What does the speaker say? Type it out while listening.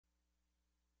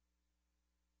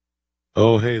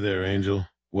Oh, hey there, Angel.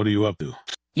 What are you up to?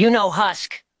 You know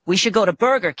Husk. We should go to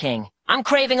Burger King. I'm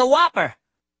craving a Whopper.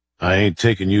 I ain't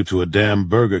taking you to a damn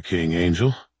Burger King,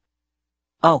 Angel.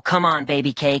 Oh, come on,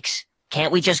 baby cakes.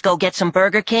 Can't we just go get some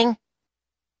Burger King?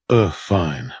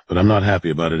 Fine, but I'm not happy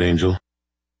about it, Angel.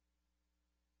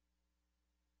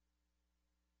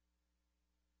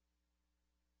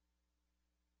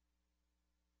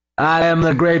 I am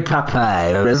the great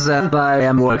Papyrus and I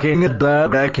am working at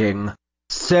Burger King.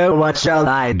 So what shall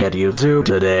I get you to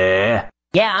today?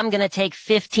 Yeah, I'm gonna take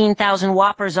 15,000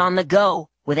 Whoppers on the go,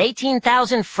 with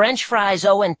 18,000 French fries,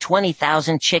 and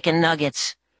 20,000 chicken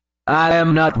nuggets. I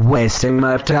am not wasting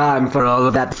my time for all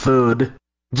of that food.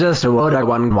 Just order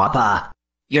one Whopper.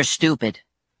 You're stupid.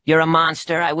 You're a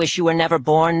monster. I wish you were never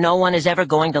born. No one is ever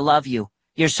going to love you.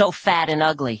 You're so fat and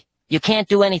ugly. You can't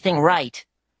do anything right.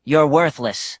 You're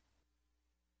worthless.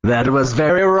 That was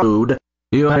very rude.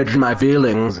 You hurt my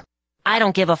feelings. I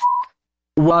don't give a f***.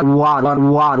 What?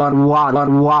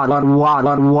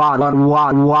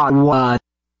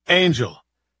 Angel,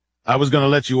 I was gonna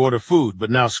let you order food, but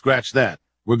now scratch that.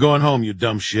 We're going home, you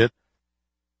dumb shit.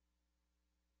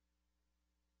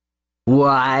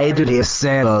 Why did he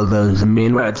say all those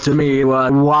mean words to me?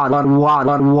 What?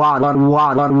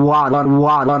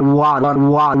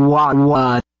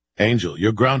 Angel,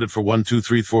 you're grounded for 1, 2,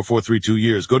 3, 4, 4, 3, 2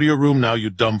 years. Go to your room now, you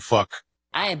dumb fuck.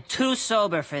 I am too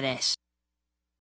sober for this.